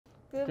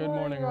Good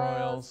morning,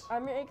 Royals.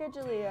 I'm your anchor,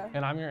 Julia.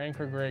 And I'm your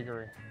anchor,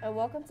 Gregory. And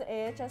welcome to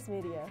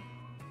AHSMEDIA.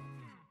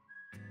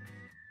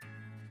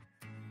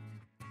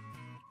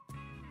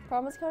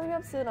 Prom is coming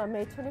up soon on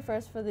May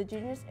 21st for the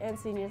juniors and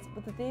seniors,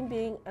 with the theme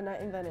being A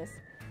Night in Venice.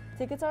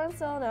 Tickets are on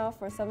sale now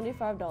for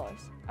 $75.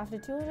 After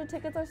 200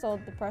 tickets are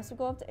sold, the price will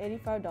go up to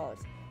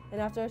 $85.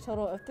 And after a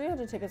total of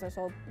 300 tickets are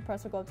sold, the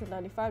price will go up to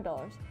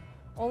 $95.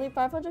 Only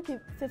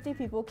 550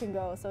 people can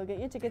go, so get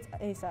your tickets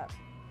ASAP.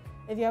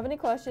 If you have any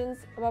questions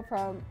about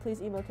prom,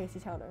 please email Casey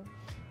Towner.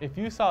 If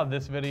you saw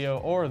this video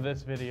or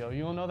this video,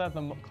 you will know that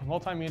the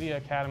Multimedia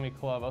Academy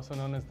Club, also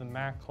known as the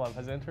MAC Club,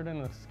 has entered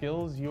in the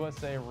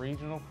SkillsUSA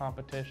regional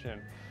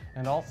competition,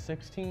 and all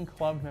 16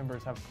 club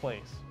members have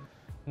placed.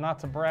 Not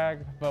to brag,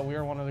 but we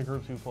are one of the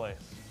groups who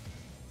placed.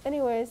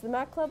 Anyways, the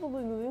MAC Club will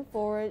be moving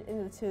forward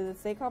into the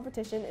state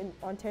competition in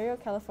Ontario,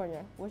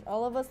 California. Wish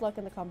all of us luck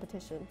in the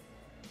competition.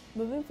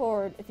 Moving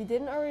forward, if you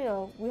didn't already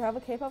know, we have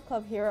a K-pop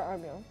club here at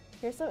Armio.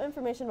 Here's some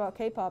information about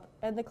K-pop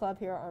and the club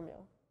here at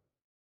Armio.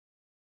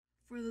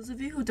 For those of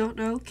you who don't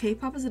know,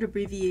 K-pop is an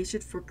abbreviation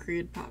for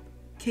Korean pop.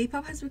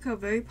 K-pop has become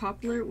very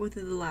popular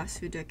within the last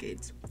few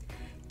decades.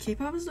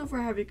 K-pop is known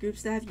for having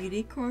groups that have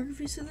unique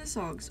choreographies to their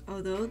songs,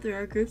 although there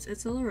are groups and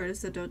solo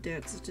artists that don't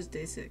dance, such as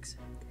Day 6.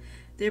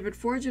 There have been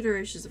 4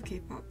 generations of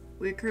K-pop.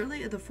 We are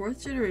currently in the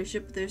 4th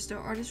generation, but there are still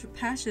artists from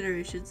past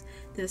generations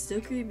that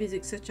still create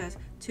music, such as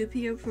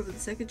 2PM from the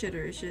 2nd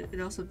generation,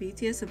 and also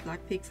BTS and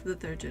Blackpink from the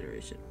 3rd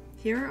generation.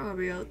 Here at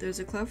Armio, there's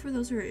a club for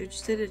those who are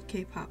interested in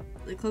K-pop.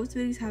 The club's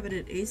meetings happen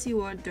at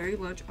AC1 during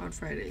lunch on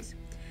Fridays.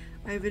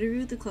 I have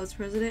interviewed the club's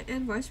president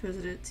and vice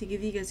president to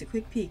give you guys a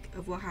quick peek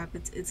of what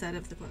happens inside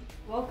of the club.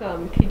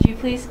 Welcome. Could you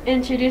please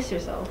introduce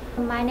yourself?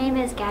 My name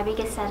is Gabby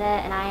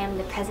Gassetta, and I am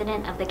the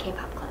president of the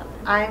K-pop club.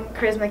 I'm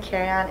Charisma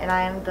Carrion, and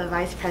I am the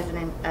vice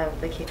president of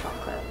the K-pop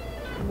club.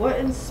 What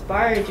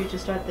inspired you to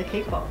start the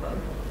K-pop club?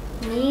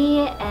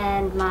 Me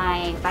and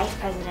my vice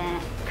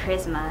president,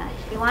 Charisma,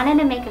 we wanted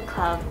to make a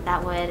club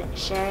that would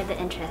share the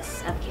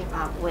interests of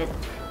K-pop with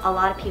a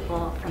lot of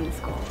people from the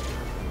school.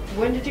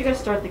 When did you guys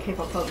start the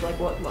K-pop club? Like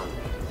what month?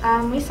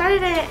 We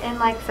started it in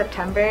like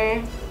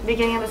September,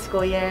 beginning of the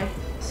school year.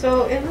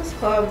 So in this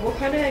club, what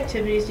kind of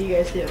activities do you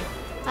guys do?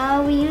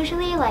 We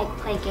usually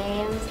play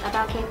games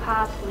about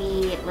K-pop.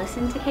 We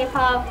listen to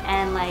K-pop,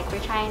 and we're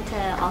trying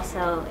to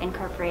also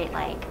incorporate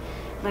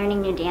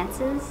learning new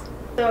dances.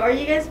 So are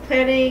you guys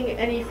planning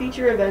any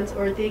future events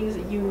or things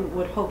that you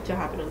would hope to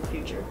happen in the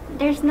future?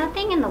 There's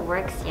nothing in the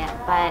works yet,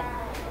 but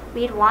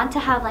we'd want to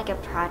have a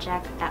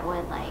project that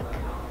would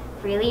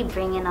really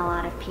bring in a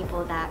lot of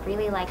people that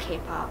really like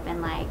K-pop,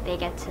 and they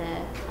get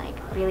to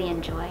really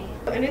enjoy.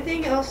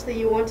 Anything else that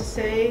you want to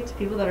say to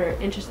people that are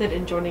interested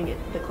in joining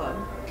the club?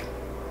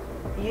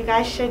 You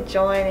guys should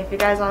join. If you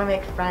guys want to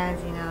make friends,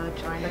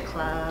 join the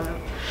club.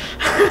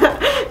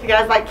 If you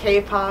guys like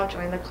K-pop,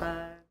 join the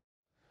club.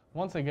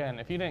 Once again,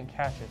 if you didn't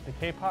catch it, the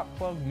K-pop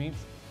club meets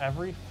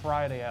every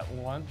Friday at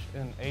lunch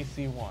in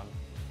AC1.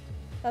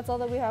 That's all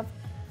that we have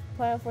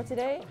planned for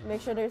today.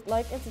 Make sure to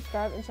like and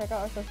subscribe and check out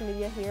our social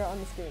media here on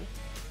the screen.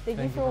 Thank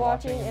you for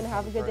watching and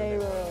have a good day,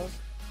 Royals.